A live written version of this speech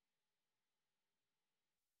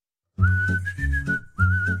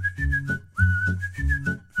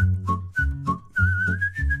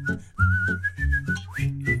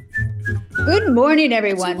Good morning,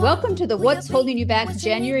 everyone. Welcome to the What's Holding You Back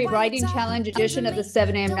January Writing Challenge edition of the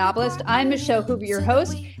 7 a.m. Novelist. I'm Michelle Hoover, your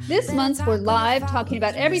host. This month, we're live talking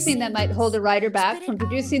about everything that might hold a writer back from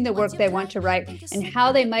producing the work they want to write and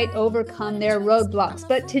how they might overcome their roadblocks.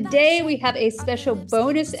 But today, we have a special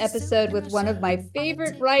bonus episode with one of my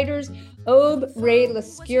favorite writers, Aube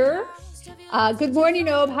Lescure. Good morning,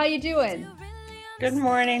 Aube. How you doing? Good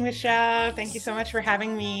morning, Michelle. Thank you so much for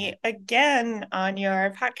having me again on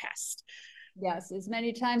your podcast. Yes, as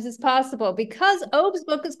many times as possible, because Aube's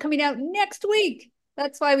book is coming out next week.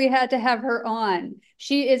 That's why we had to have her on.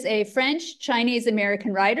 She is a French Chinese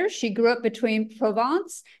American writer. She grew up between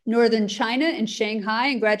Provence, northern China, and Shanghai,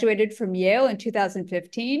 and graduated from Yale in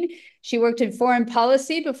 2015. She worked in foreign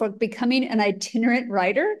policy before becoming an itinerant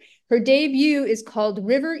writer. Her debut is called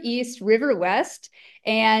River East, River West,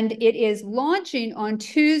 and it is launching on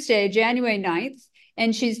Tuesday, January 9th.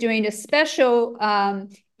 And she's doing a special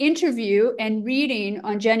interview and reading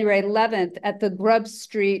on January 11th at the Grub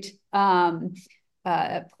Street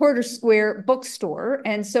Porter Square bookstore.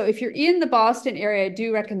 And so if you're in the Boston area, I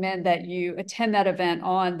do recommend that you attend that event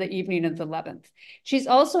on the evening of the 11th. She's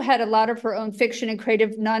also had a lot of her own fiction and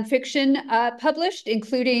creative nonfiction published,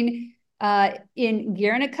 including in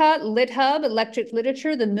Guernica, LitHub, Electric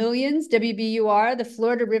Literature, The Millions, WBUR, the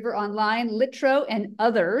Florida River Online, Litro, and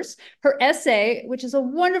others. Her essay, which is a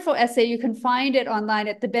wonderful essay, you can find it online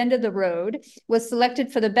at The Bend of the Road, was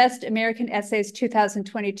selected for the Best American Essays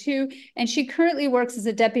 2022, and she currently works as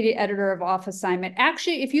a deputy editor of Off Assignment.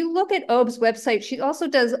 Actually, if you look at Aube's website, she also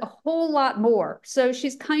does a whole lot more. So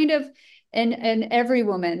she's kind of an every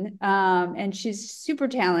woman, and she's super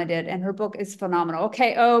talented, and her book is phenomenal.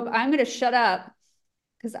 Okay, Aube, I'm going to shut up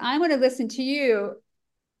because I'm going to listen to you.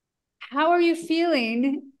 How are you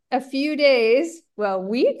feeling a few days, well,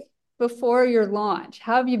 week before your launch?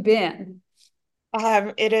 How have you been?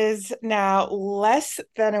 It is now less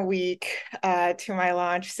than a week to my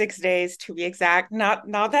launch, 6 days to be exact. Not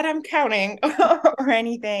that I'm counting or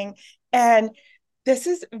anything. And this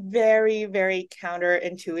is very, very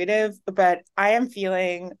counterintuitive, but I am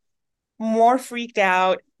feeling more freaked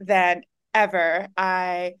out than ever.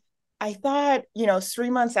 I thought, 3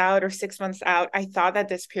 months out or 6 months out, I thought that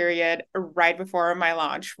this period right before my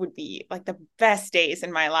launch would be like the best days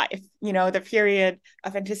in my life. The period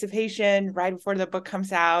of anticipation right before the book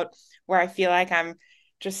comes out, where I feel like I'm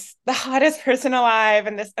just the hottest person alive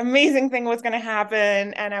and this amazing thing was going to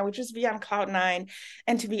happen. And I would just be on cloud nine.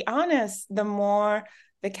 And to be honest, the more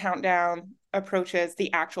the countdown approaches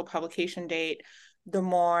the actual publication date, the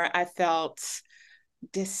more I felt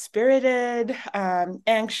dispirited,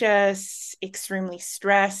 anxious, extremely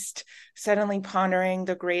stressed, suddenly pondering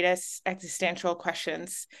the greatest existential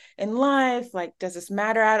questions in life. Like, does this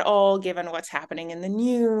matter at all given what's happening in the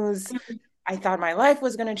news? I thought my life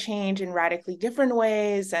was going to change in radically different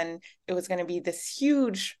ways and it was going to be this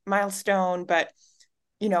huge milestone, but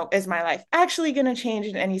is my life actually going to change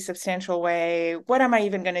in any substantial way? What am I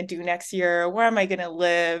even going to do next year? Where am I going to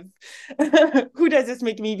live? Who does this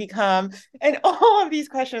make me become? And all of these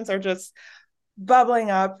questions are just bubbling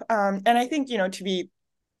up. And I think, to be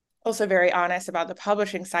also very honest about the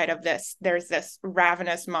publishing side of this, there's this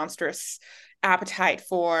ravenous, monstrous appetite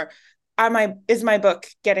for, is my book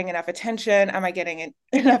getting enough attention? Am I getting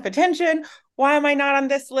enough attention? Why am I not on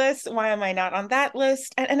this list? Why am I not on that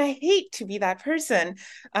list? And I hate to be that person,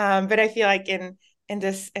 but I feel like in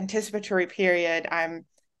this anticipatory period, I'm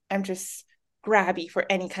just grabby for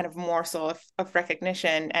any kind of morsel of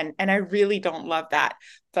recognition, and I really don't love that.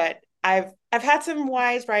 But I've had some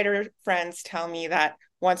wise writer friends tell me that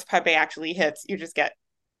once Pepe actually hits, you just get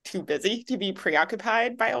too busy to be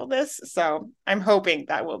preoccupied by all this. So I'm hoping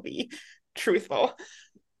that will be truthful.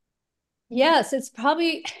 Yes, it's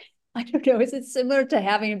probably, I don't know, is it similar to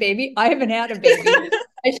having a baby? I haven't had a baby.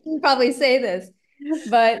 I shouldn't probably say this,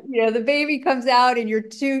 but the baby comes out and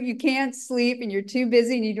you can't sleep and you're too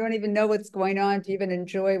busy and you don't even know what's going on to even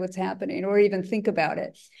enjoy what's happening or even think about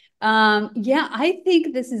it. Yeah, I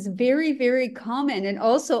think this is very, very common. And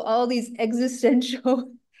also all these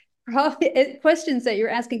existential questions that you're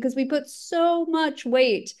asking, because we put so much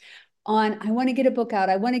weight on, I want to get a book out.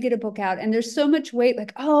 I want to get a book out. And there's so much weight,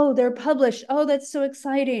 like, oh, they're published. Oh, that's so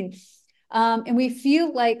exciting. And we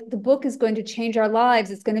feel like the book is going to change our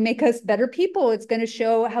lives. It's going to make us better people. It's going to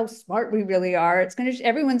show how smart we really are.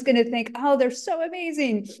 Everyone's going to think, oh, they're so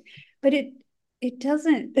amazing. But it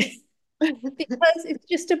doesn't because it's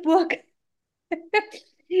just a book.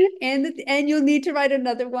 and you'll need to write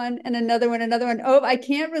another one and another one, another one. Oh, I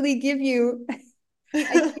can't really give you, I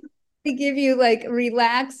can't really give you like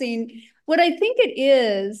relaxing. What I think it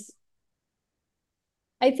is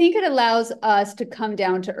I think it allows us to come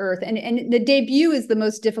down to earth, and the debut is the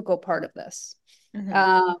most difficult part of this.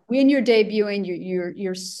 When you're debuting,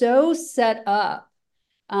 you're so set up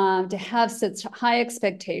to have such high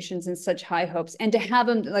expectations and such high hopes, and to have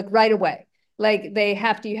them like right away. Like you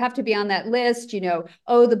have to be on that list,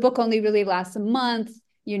 oh, the book only really lasts a month,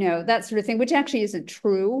 that sort of thing, which actually isn't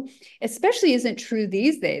true, especially isn't true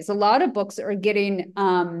these days. A lot of books are getting,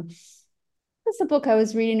 what's the book I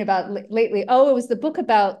was reading about lately? Oh, it was the book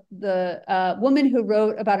about the woman who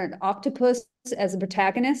wrote about an octopus as a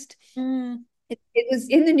protagonist. It was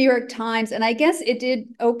in the New York Times, and I guess it did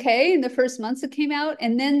okay in the first months it came out.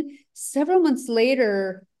 And then several months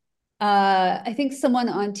later, I think someone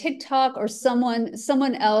on TikTok or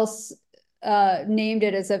someone else named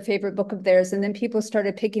it as a favorite book of theirs, and then people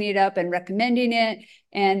started picking it up and recommending it,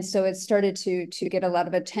 and so it started to get a lot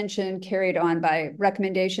of attention, carried on by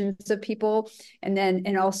recommendations of people,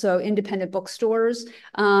 and also independent bookstores.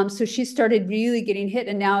 So she started really getting hit,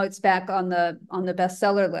 and now it's back on the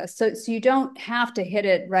bestseller list. So you don't have to hit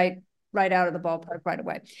it right out of the ballpark right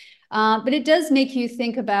away, but it does make you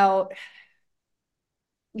think about,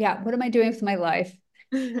 yeah, what am I doing with my life?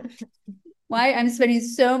 Why I'm spending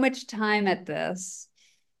so much time at this?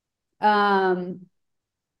 Why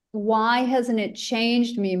hasn't it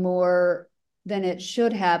changed me more than it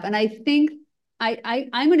should have? And I think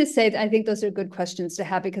I'm going to say that I think those are good questions to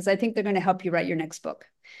have, because I think they're going to help you write your next book.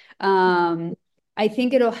 I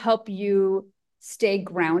think it'll help you stay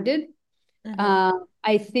grounded.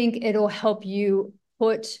 I think it'll help you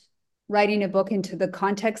put writing a book into the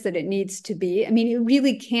context that it needs to be. I mean, it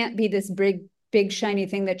really can't be this big shiny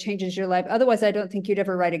thing that changes your life. Otherwise, I don't think you'd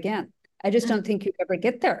ever write again. I just don't think you'd ever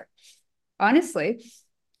get there, honestly.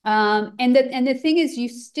 And the thing is,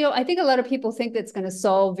 I think a lot of people think that's going to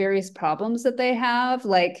solve various problems that they have,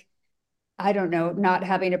 like, I don't know, not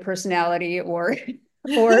having a personality, or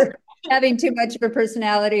having too much of a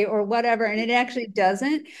personality, or whatever. And it actually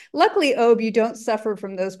doesn't. Luckily, Aube, you don't suffer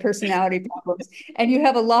from those personality problems, and you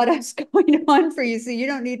have a lot else going on for you, so you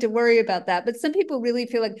don't need to worry about that. But some people really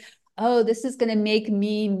feel like, oh, this is going to make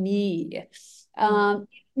me me. Now,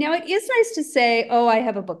 it is nice to say, oh, I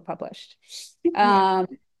have a book published.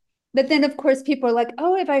 But then, of course, people are like,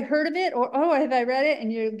 oh, have I heard of it? Or, oh, have I read it? And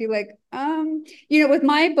you'll be like, with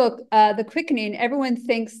my book, The Quickening, everyone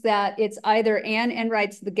thinks that it's either Anne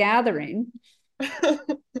Enright's The Gathering,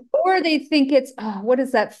 or they think it's, what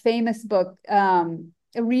is that famous book? A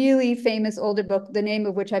really famous older book, the name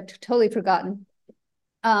of which I've totally forgotten.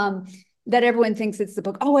 That everyone thinks it's the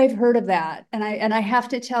book. Oh, I've heard of that. And I have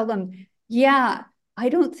to tell them, yeah, I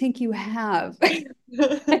don't think you have.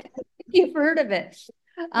 You've heard of it.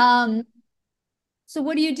 So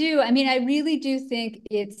what do you do? I mean, I really do think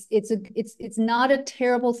it's not a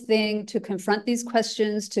terrible thing to confront these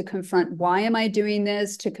questions, to confront why am I doing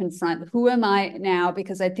this, to confront who am I now,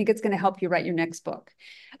 because I think it's going to help you write your next book.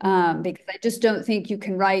 Because I just don't think you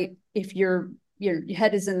can write if your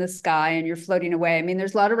head is in the sky and you're floating away. I mean,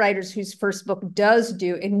 there's a lot of writers whose first book does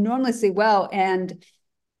do enormously well. And,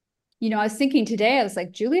 I was thinking today, I was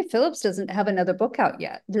like, Julia Phillips doesn't have another book out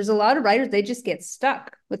yet. There's a lot of writers, they just get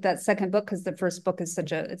stuck with that second book because the first book is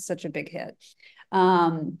such a big hit.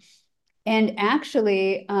 And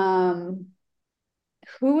actually, who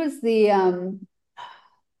was the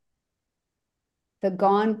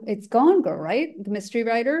Gone Girl, right? The mystery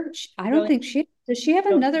writer. I don't think does she have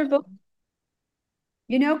another book?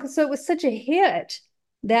 So it was such a hit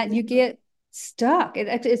that you get stuck.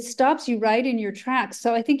 It stops you right in your tracks.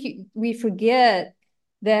 So I think we forget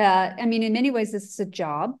that. I mean, in many ways, this is a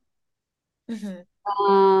job.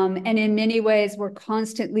 And in many ways, we're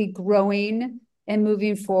constantly growing and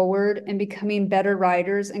moving forward and becoming better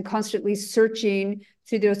writers, and constantly searching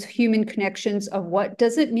through those human connections of what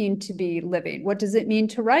does it mean to be living? What does it mean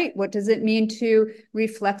to write? What does it mean to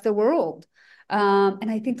reflect the world?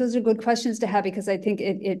 And I think those are good questions to have, because I think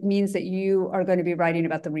it means that you are going to be writing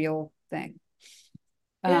about the real thing.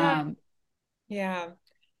 Probably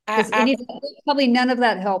none of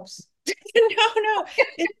that helps. No,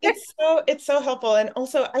 it's so helpful. And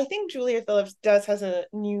also, I think Julia Phillips has a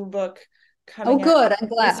new book coming out. Oh, good. I'm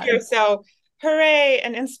glad. This year, so hooray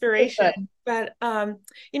and inspiration. But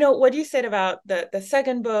what you said about the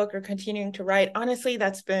second book or continuing to write, honestly,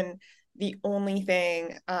 that's been the only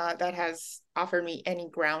thing that has offered me any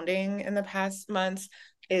grounding in the past months,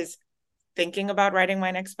 is thinking about writing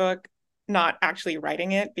my next book, not actually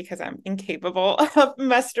writing it, because I'm incapable of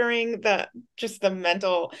mastering the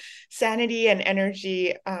mental sanity and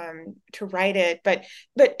energy to write it. But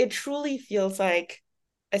it truly feels like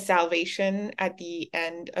a salvation at the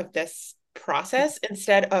end of this process,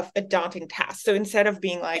 instead of a daunting task. So instead of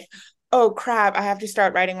being like, oh crap, I have to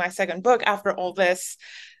start writing my second book after all this.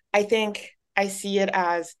 I think I see it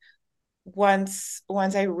as once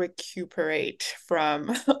I recuperate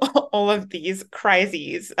from all of these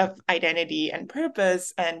crises of identity and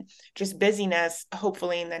purpose and just busyness,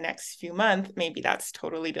 hopefully in the next few months, maybe that's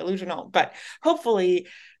totally delusional, but hopefully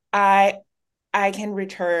I I can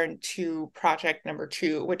return to project number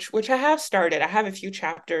two, which I have started. I have a few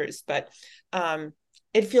chapters, but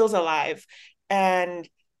it feels alive. And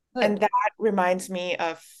and Good. that reminds me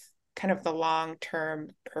of kind of the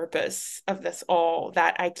long-term purpose of this all,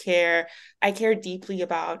 that I care deeply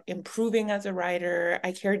about improving as a writer.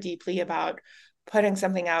 I care deeply about putting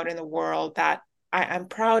something out in the world that I'm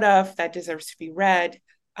proud of, that deserves to be read.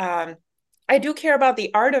 Um, I do care about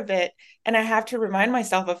the art of it, and I have to remind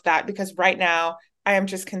myself of that because right now I am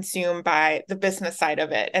just consumed by the business side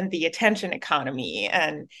of it and the attention economy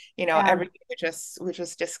and Yeah. everything we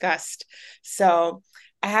just discussed. So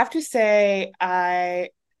I have to say I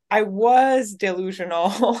was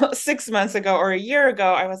delusional 6 months ago or a year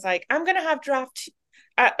ago. I was like, I'm gonna have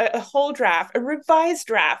a whole draft, a revised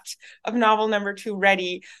draft of novel number two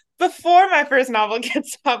ready before my first novel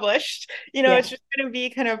gets published. Yeah. It's just gonna be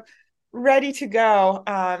kind of ready to go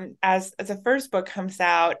as a first book comes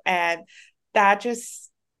out, and that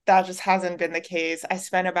just that just hasn't been the case. I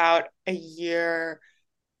spent about a year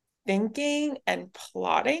thinking and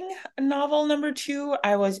plotting novel number two.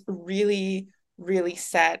 I was really, really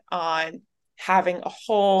set on having a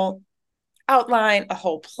whole outline, a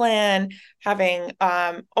whole plan, having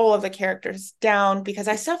all of the characters down because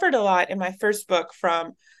I suffered a lot in my first book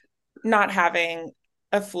from not having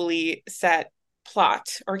a fully set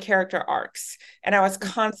plot or character arcs. And I was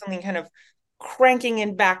constantly kind of cranking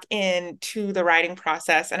it back into the writing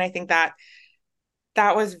process. And I think that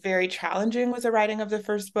was very challenging with the writing of the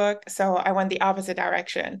first book. So I went the opposite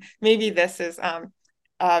direction. Maybe this is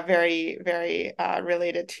very, very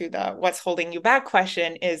related to the what's holding you back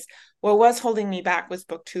question is what was holding me back with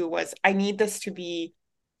book two was I need this to be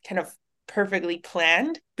kind of perfectly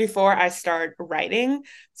planned before I start writing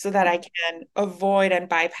so that I can avoid and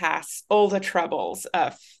bypass all the troubles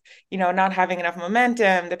of, not having enough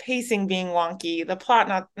momentum, the pacing being wonky, the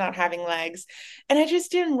plot not having legs. And I just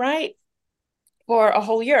didn't write for a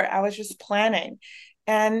whole year. I was just planning.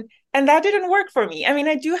 And that didn't work for me. I mean,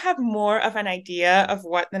 I do have more of an idea of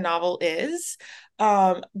what the novel is.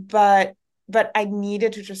 But I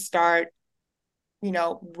needed to just start,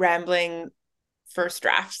 rambling first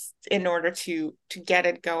drafts in order to get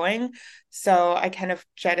it going. So I kind of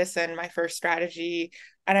jettisoned my first strategy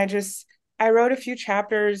and I wrote a few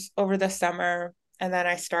chapters over the summer and then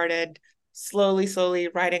I started slowly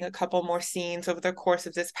writing a couple more scenes over the course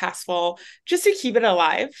of this past fall just to keep it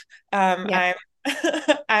alive. Yeah.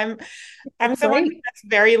 I'm I'm That's I'm someone who great. sets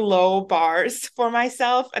very low bars for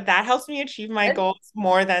myself. That helps me achieve my Good. goals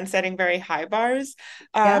more than setting very high bars.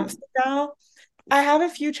 Yeah. So now I have a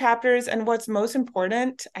few chapters, and what's most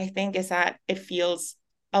important, I think, is that it feels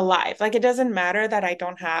alive. Like it doesn't matter that I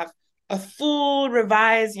don't have a full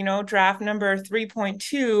revised, draft number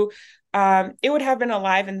 3.2. It would have been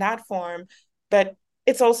alive in that form, but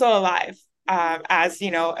it's also alive as,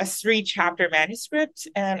 a three-chapter manuscript,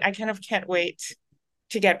 and I kind of can't wait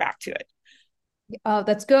to get back to it. Oh,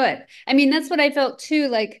 that's good. I mean, that's what I felt too.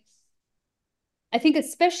 Like, I think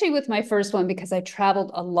especially with my first one, because I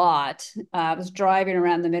traveled a lot. I was driving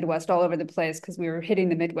around the Midwest all over the place because we were hitting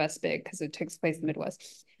the Midwest big because it takes place in the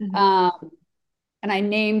Midwest. Mhm. Um, and I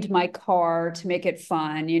named my car to make it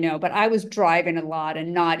fun, but I was driving a lot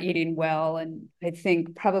and not eating well. And I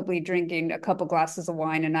think probably drinking a couple glasses of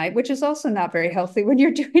wine a night, which is also not very healthy when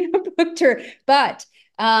you're doing a book tour. But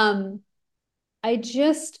I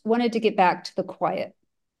just wanted to get back to the quiet.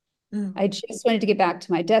 Mm. I just wanted to get back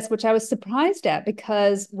to my desk, which I was surprised at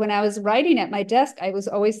because when I was writing at my desk, I was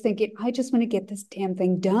always thinking, I just want to get this damn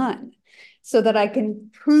thing done so that I can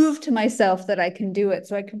prove to myself that I can do it.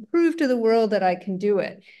 So I can prove to the world that I can do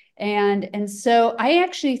it. And so I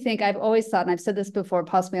actually think I've always thought, and I've said this before,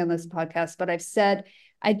 possibly on this podcast, but I've said,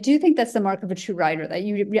 I do think that's the mark of a true writer, that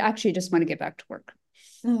you actually just want to get back to work.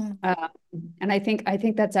 Mm. Uh, and I think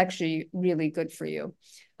that's actually really good for you.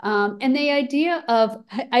 And the idea of,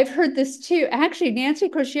 I've heard this too. Actually, Nancy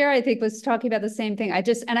Crociere, I think, was talking about the same thing.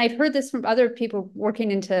 And I've heard this from other people working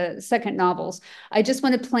into second novels. I just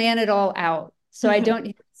want to plan it all out so I don't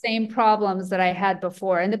have the same problems that I had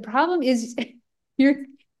before. And the problem is, you're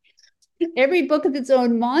every book is its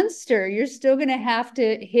own monster. You're still going to have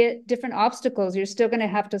to hit different obstacles. You're still going to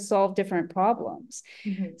have to solve different problems.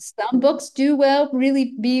 Mhm. Some books do well,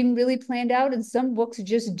 really being really planned out, and some books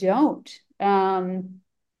just don't.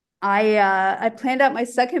 I planned out my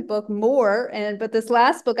second book more, but this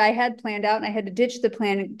last book I had planned out, and I had to ditch the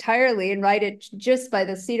plan entirely and write it just by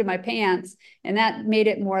the seat of my pants, and that made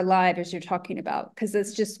it more alive, as you're talking about, because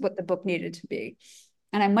it's just what the book needed to be.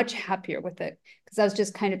 And I'm much happier with it because I was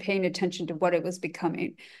just kind of paying attention to what it was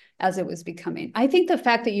becoming as it was becoming. I think the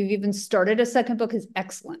fact that you've even started a second book is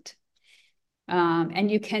excellent.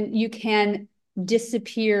 And you can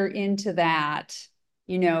disappear into that,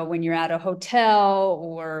 when you're at a hotel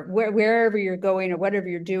or wherever you're going or whatever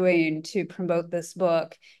you're doing to promote this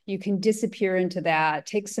book. You can disappear into that,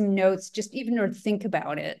 take some notes, just even or think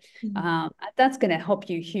about it. That's going to help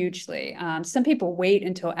you hugely. Some people wait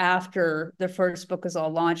until after the first book is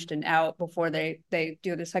all launched and out before they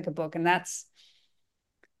do the second book, and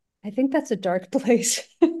I think that's a dark place.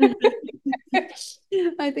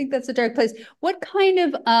 I think that's a dark place. What kind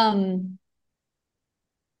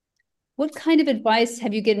of advice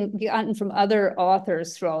have you gotten from other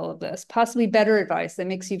authors through all of this? Possibly better advice that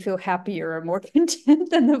makes you feel happier or more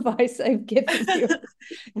content than the advice I've given you.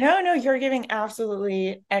 No, you're giving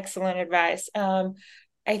absolutely excellent advice.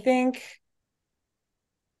 I think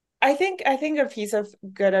a piece of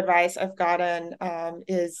good advice I've gotten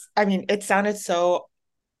is, I mean, it sounded so,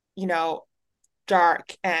 you know,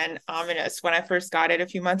 dark and ominous when I first got it a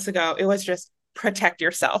few months ago. It was just protect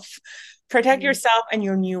yourself. Protect yourself and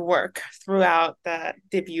your new work throughout the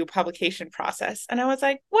debut publication process. And I was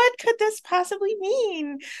like, what could this possibly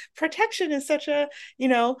mean? Protection is such a,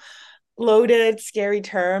 loaded, scary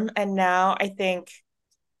term. And now I think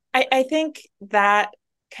that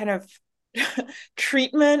kind of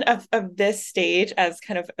treatment of this stage as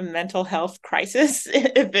kind of a mental health crisis,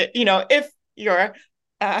 if you're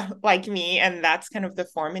like me, and that's kind of the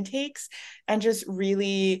form it takes, and just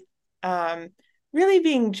really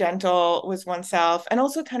being gentle with oneself, and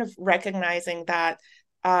also kind of recognizing that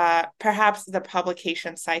perhaps the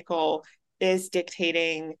publication cycle is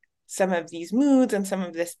dictating some of these moods and some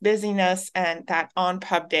of this busyness, and that on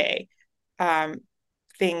pub day, um,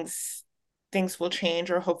 things things will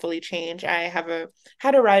change or hopefully change. I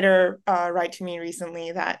had a writer write to me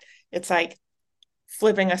recently that it's like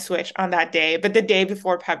flipping a switch on that day, but the day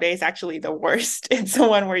before pub day is actually the worst. It's the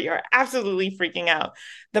one where you're absolutely freaking out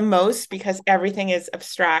the most because everything is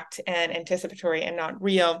abstract and anticipatory and not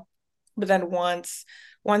real. But then once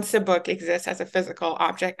the book exists as a physical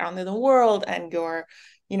object out in the world, and you're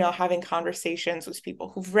having conversations with people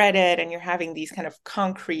who've read it, and you're having these kind of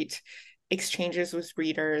concrete exchanges with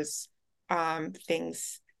readers,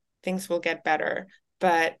 things will get better.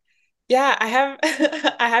 But yeah, I have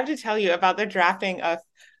I have to tell you about the drafting of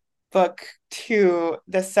book two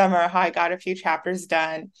this summer, how I got a few chapters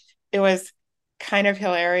done. It was kind of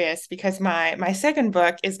hilarious because my second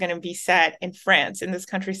book is going to be set in France, in this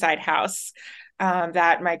countryside house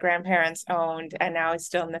that my grandparents owned and now is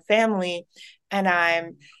still in the family.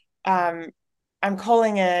 And um, I'm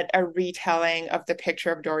calling it a retelling of The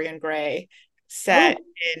Picture of Dorian Gray, set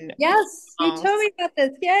in Yes, you told France. me about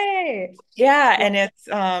this. Yay. Yeah, Yeah.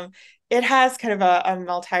 and it has kind of a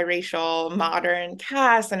multiracial modern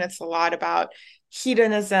cast, and it's a lot about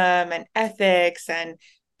hedonism and ethics, and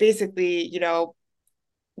basically,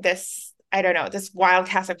 this, I don't know, this wild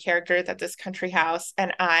cast of characters at this country house.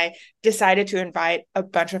 And I decided to invite a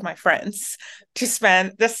bunch of my friends to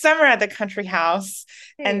spend the summer at the country house.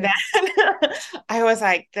 And Hey. then I was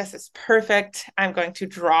like, this is perfect. I'm going to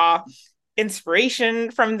draw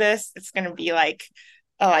inspiration from this. It's going to be like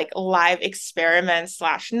a live experiment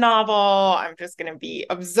slash novel. I'm just going to be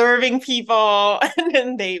observing people, and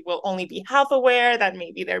then they will only be health aware that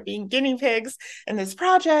maybe they're being guinea pigs in this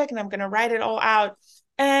project, and I'm going to write it all out.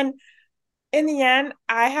 And in the end,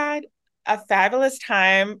 I had a fabulous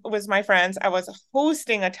time with my friends. I was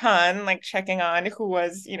hosting a ton, like checking on who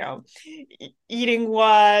was, eating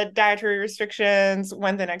what, dietary restrictions,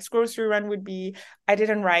 when the next grocery run would be. I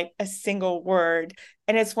didn't write a single word.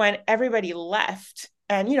 And it's when everybody left,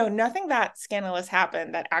 and, nothing that scandalous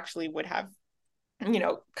happened that actually would have,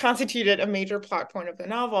 constituted a major plot point of the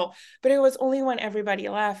novel. But it was only when everybody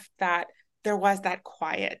left that there was that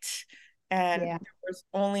quiet, and Yeah. there was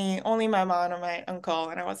only my mom and my uncle,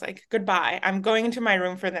 and I was like, goodbye, I'm going into my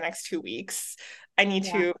room for the next 2 weeks. I need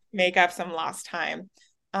Yeah. to make up some lost time.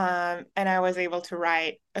 And I was able to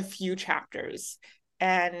write a few chapters.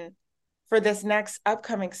 And for this next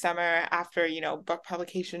upcoming summer, after book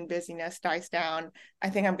publication busyness dies down, I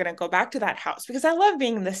think I'm going to go back to that house because I love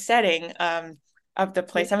being in the setting of the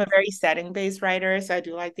place. I'm a very setting based writer, so I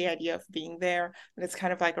do like the idea of being there. And it's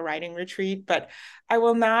kind of like a writing retreat, but I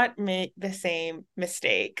will not make the same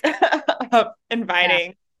mistake of Yeah.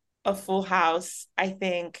 inviting a full house. I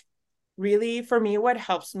think really for me, what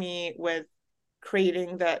helps me with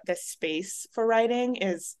creating the space for writing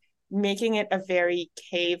is making it a very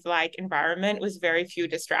cave-like environment with very few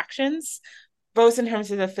distractions, both in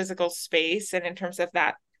terms of the physical space and in terms of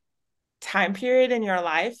that time period in your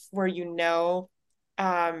life where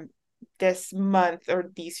um, this month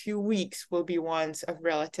or these few weeks will be ones of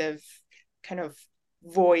relative kind of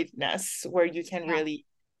voidness where you can Yeah. really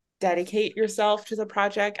dedicate yourself to the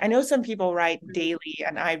project. I know some people write daily,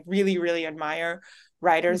 and I really, really admire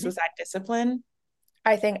writers Mhm. with that discipline.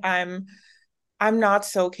 I think I'm not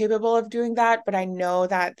so capable of doing that, but I know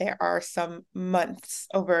that there are some months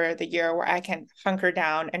over the year where I can hunker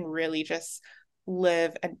down and really just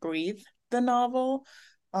live and breathe the novel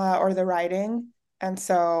or the writing. And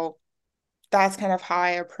so that's kind of how I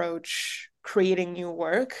approach creating new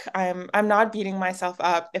work. I'm not beating myself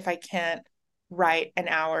up if I can't write an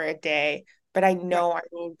hour a day, but I Right. know I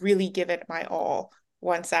will really give it my all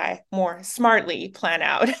once I more smartly plan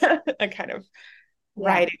out a kind of Yeah.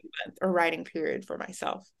 writing month or writing period for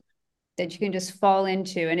myself. That you can just fall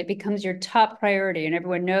into and it becomes your top priority and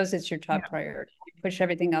everyone knows it's your top Yeah. priority. You push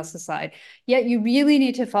everything else aside. Yet you really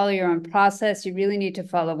need to follow your own process. You really need to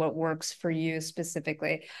follow what works for you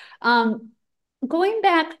specifically. Um, Going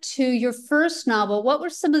back to your first novel, what were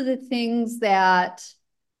some of the things that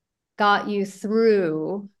got you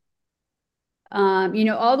through,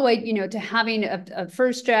 all the way, to having a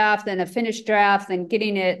first draft, then a finished draft, then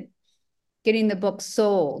getting the book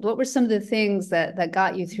sold? What were some of the things that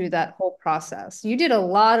got you through that whole process? You did a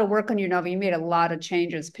lot of work on your novel. You made a lot of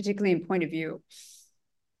changes, particularly in point of view.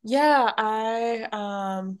 Yeah,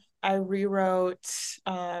 I rewrote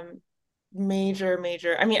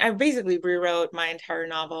major. I mean, I basically rewrote my entire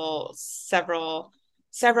novel several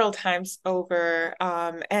times over.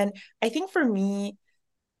 And I think for me,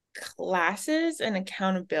 classes and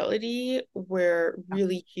accountability were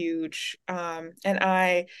really huge. And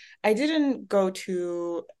I didn't go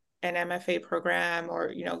to an MFA program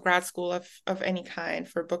or grad school of any kind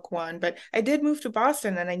for book one, but I did move to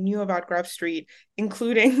Boston and I knew about Grub Street,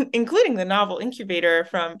 including including the novel incubator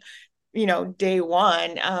from day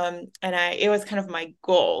one. And it was kind of my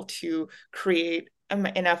goal to create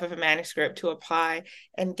enough of a manuscript to apply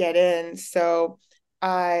and get in. So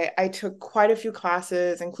I took quite a few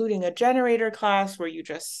classes, including a generator class where you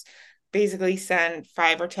just basically send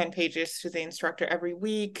 5 or 10 pages to the instructor every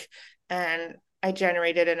week. And I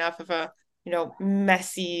generated enough of a,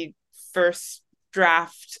 messy first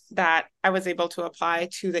draft that I was able to apply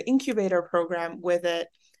to the incubator program with it.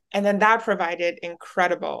 And then that provided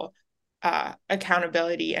incredible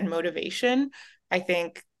accountability and motivation. I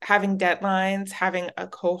think having deadlines, having a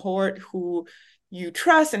cohort who you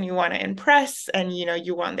trust and you want to impress and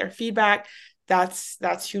you want their feedback, that's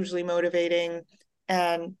hugely motivating.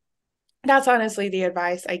 And that's honestly the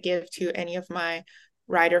advice I give to any of my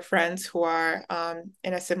writer friends who are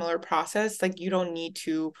in a similar process. Like, you don't need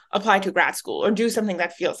to apply to grad school or do something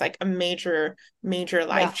that feels like a major life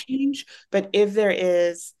Yeah. change, but if there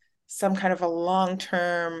is some kind of a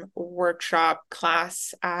long-term workshop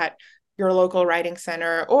class at your local writing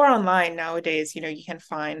center or online nowadays, you can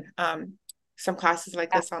find some classes like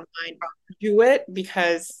Yeah. this online. Do it,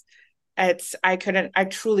 because I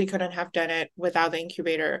truly couldn't have done it without the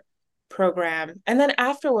incubator program. And then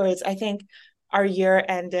afterwards, I think our year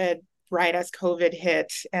ended right as COVID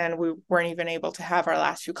hit, and we weren't even able to have our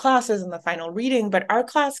last few classes and the final reading, but our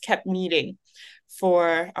class kept meeting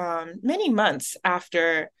for many months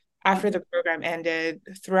after the program ended,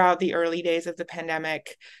 throughout the early days of the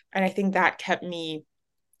pandemic. And I think that kept me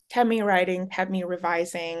writing, kept me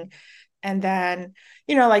revising. And then,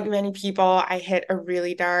 like many people, I hit a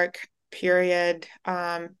really dark period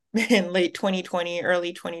in late 2020,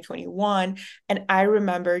 early 2021. And I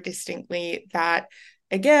remember distinctly that,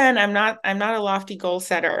 again, I'm not a lofty goal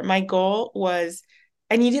setter. My goal was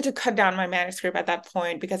I needed to cut down my manuscript at that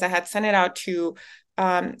point because I had sent it out to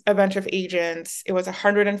a bunch of agents. It was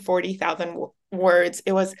 140,000 words.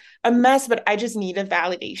 It was a mess, but I just needed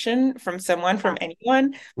validation from someone, from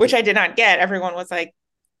anyone, which I did not get. Everyone was like,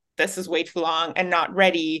 this is way too long and not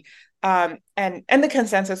ready. And the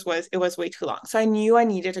consensus was it was way too long. So I knew I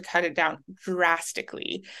needed to cut it down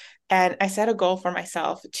drastically. And I set a goal for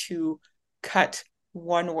myself to cut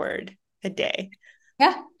one word a day.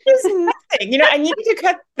 Yeah. There's nothing. I needed to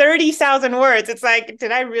cut 30,000 words. It's like,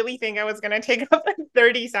 did I really think I was going to take up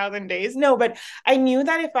 30,000 days? No, but I knew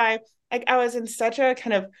that if I was in such a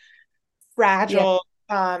kind of Yeah. fragile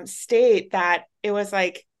state that it was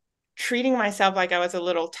like treating myself like I was a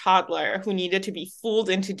little toddler who needed to be fooled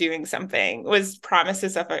into doing something, was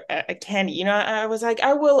promises of a candy. I was like,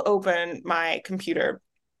 I will open my computer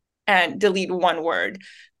and delete one word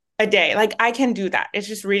a day. Like I can do that. It's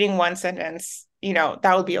just reading one sentence,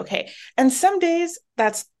 that would be okay. And some days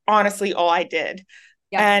that's honestly all I did.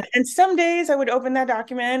 Yeah. And some days I would open that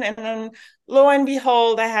document and then lo and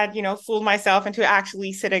behold, I had, fooled myself into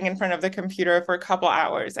actually sitting in front of the computer for a couple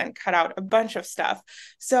hours and cut out a bunch of stuff.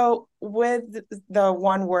 So with the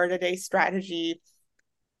 1 word a day strategy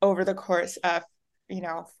over the course of,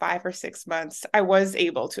 5 or 6 months, I was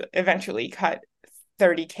able to eventually cut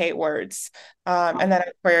 30K words. And then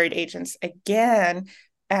I queried agents again,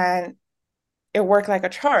 and it worked like a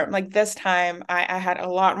charm. Like this time, I had a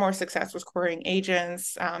lot more success with querying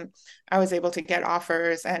agents. I was able to get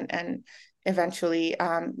offers and eventually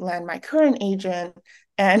land my current agent.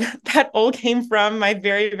 And that all came from my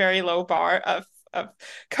very, very low bar of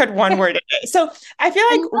cut 1 word a day. So I feel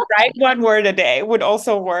like write 1 word a day would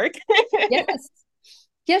also work. Yes.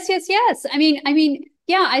 Yes.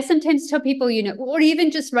 Yeah, I sometimes tell people, or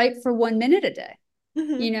even just write for 1 minute a day,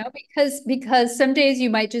 Mm-hmm. because some days you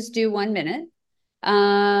might just do 1 minute,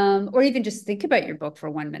 or even just think about your book for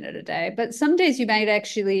 1 minute a day. But some days you might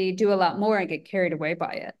actually do a lot more and get carried away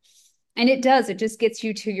by it. And it just gets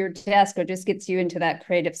you to your desk or just gets you into that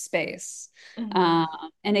creative space. Mm-hmm.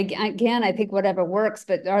 And again, I think whatever works,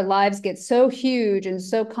 but our lives get so huge and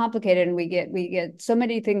so complicated, and we get so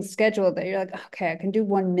many things scheduled that you're like, okay, I can do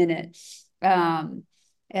 1 minute.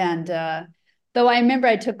 And though I remember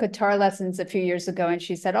I took guitar lessons a few years ago, and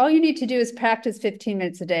she said, all you need to do is practice 15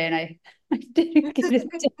 minutes a day. And I didn't get it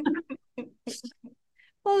done.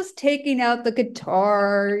 I was taking out the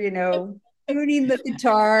guitar, tuning the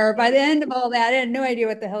guitar. By the end of all that, I had no idea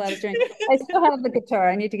what the hell I was doing. I still have the guitar.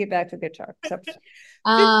 I need to get back to the guitar. So,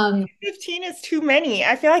 um, 15 is too many.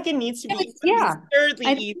 I feel like it needs to be yeah,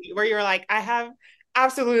 absurdly easy, where you're like, I have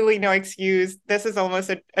absolutely no excuse. This is almost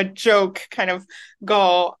a joke kind of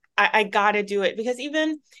goal. I gotta do it, because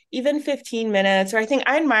even 15 minutes, or I think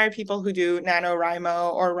I admire people who do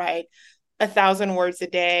NaNoWriMo or write 1,000 words a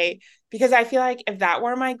day, because I feel like if that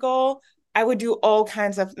were my goal, I would do all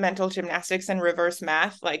kinds of mental gymnastics and reverse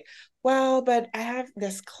math. Like, well, but I have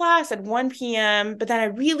this class at 1 p.m., but then I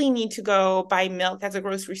really need to go buy milk at the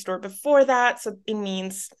grocery store before that. So it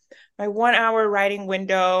means my 1 hour writing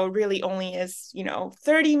window really only is,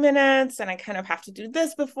 30 minutes. And I kind of have to do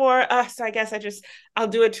this before. So I guess I'll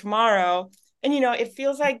do it tomorrow. And, it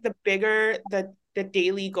feels like the bigger the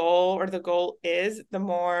daily goal or the goal is, the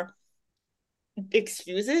more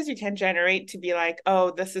excuses you can generate to be like, oh,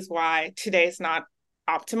 this is why today is not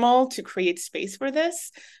optimal to create space for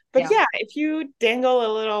this. But yeah, if you dangle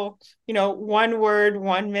a little, 1 word,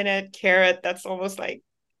 1 minute carrot, that's almost like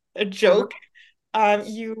a joke.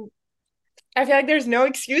 You I feel like there's no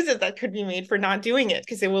excuses that could be made for not doing it,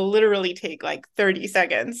 because it will literally take like 30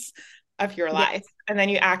 seconds of your yeah. life. And then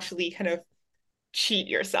you actually kind of cheat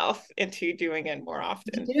yourself into doing it more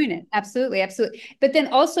often. Doing it. Absolutely. But then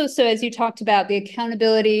also, so as you talked about the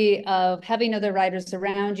accountability of having other writers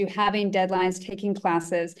around you, having deadlines, taking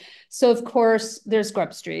classes. So of course there's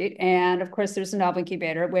Grub Street, and of course there's a novel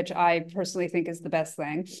incubator, which I personally think is the best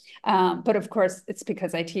thing. But of course it's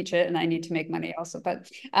because I teach it and I need to make money also.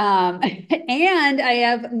 But and I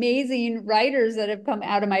have amazing writers that have come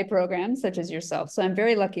out of my program, such as yourself. So I'm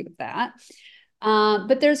very lucky with that.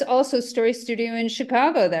 But there's also Story Studio in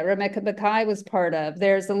Chicago that Rebecca Mackay was part of.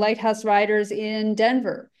 There's the Lighthouse Writers in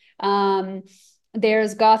Denver.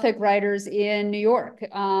 There's Gothic writers in New York.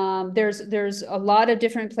 There's a lot of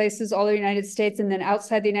different places all over the United States and then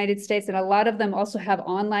outside the United States, and a lot of them also have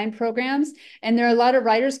online programs. And there are a lot of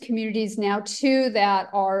writers communities now too that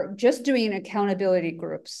are just doing accountability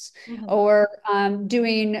groups, or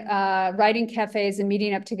doing writing cafes and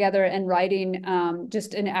meeting up together and writing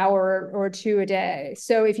just an hour or two a day.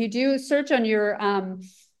 So if you do search on your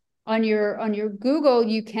Google,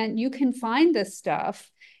 you can find this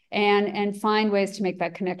stuff and find ways to make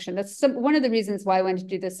that connection. That's one of the reasons why I wanted to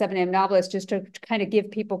do the 7 a.m. novelist, just to kind of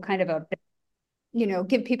give people kind of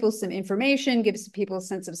give people some information, give people a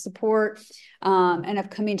sense of support, and of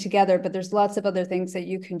coming together. But there's lots of other things that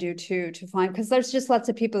you can do too, to find, because there's just lots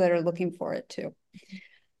of people that are looking for it too.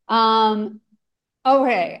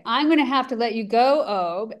 Okay, I'm going to have to let you go,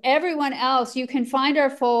 Aube. Everyone else, you can find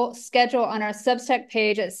our full schedule on our Substack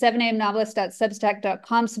page at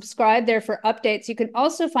 7amnovelist.substack.com. Subscribe there for updates. You can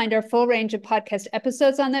also find our full range of podcast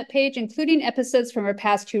episodes on that page, including episodes from our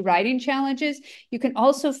past 2 writing challenges. You can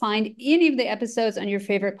also find any of the episodes on your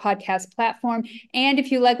favorite podcast platform. And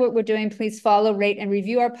if you like what we're doing, please follow, rate, and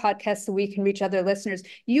review our podcast so we can reach other listeners.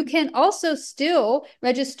 You can also still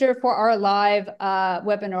register for our live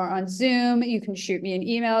webinar on Zoom. You can share shoot me an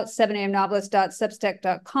email at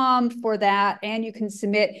 7amnovelist.substack.com for that. And you can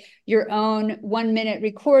submit your own 1-minute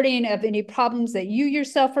recording of any problems that you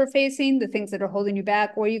yourself are facing, the things that are holding you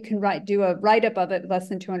back, or you can do a write-up of it, less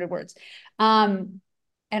than 200 words. And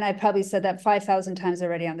I probably said that 5,000 times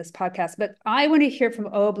already on this podcast, but I want to hear from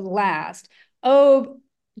Aube last. Aube,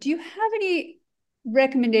 do you have any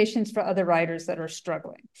recommendations for other writers that are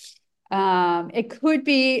struggling? It could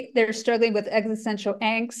be they're struggling with existential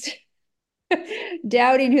angst,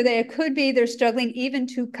 doubting who it could be they're struggling even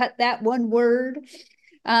to cut that one word.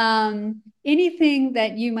 Anything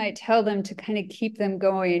that you might tell them to kind of keep them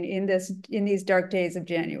going in these dark days of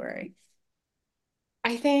January?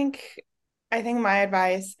 I think my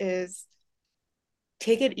advice is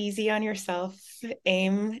take it easy on yourself.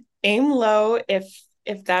 Aim low if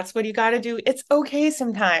that's what you got to do. It's okay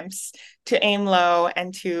sometimes to aim low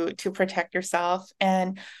and to protect yourself,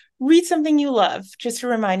 and read something you love just to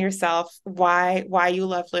remind yourself why you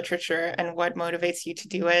love literature and what motivates you to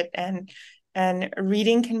do it. And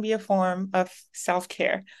reading can be a form of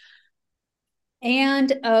self-care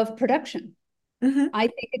and of production. Mm-hmm. I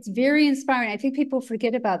think it's very inspiring. I think people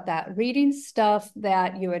forget about that. Reading stuff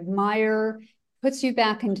that you admire puts you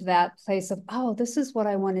back into that place of, oh, this is what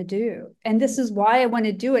I want to do. And this is why I want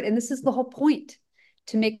to do it. And this is the whole point,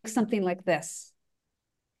 to make something like this.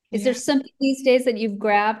 Is there something these days that you've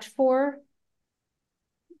grabbed for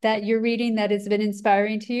that you're reading that has been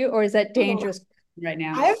inspiring to you? Or is that dangerous right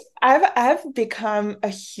now? I've become a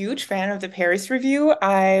huge fan of the Paris Review.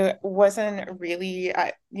 I wasn't really,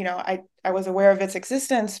 I was aware of its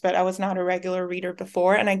existence, but I was not a regular reader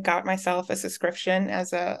before. And I got myself a subscription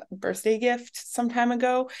as a birthday gift some time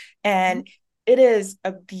ago. And it is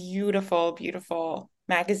a beautiful, beautiful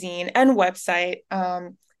magazine and website.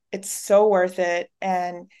 It's so worth it.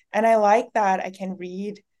 And I like that I can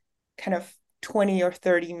read kind of 20 or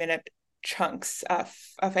 30-minute chunks of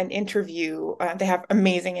an interview. They have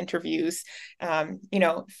amazing interviews,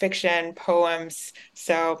 fiction, poems.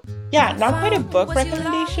 So yeah, not quite a book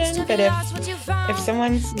recommendation, but if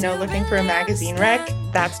someone's looking for a magazine rec,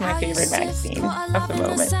 that's my favorite magazine of the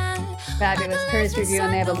moment. Fabulous. Paris Review,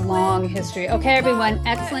 and they have a long history. Okay, everyone,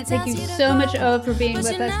 excellent. Thank you so much, Aube, for being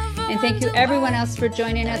with us, and thank you everyone else for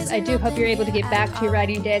joining us. I do hope you're able to get back to your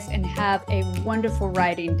writing days and have a wonderful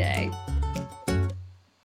writing day.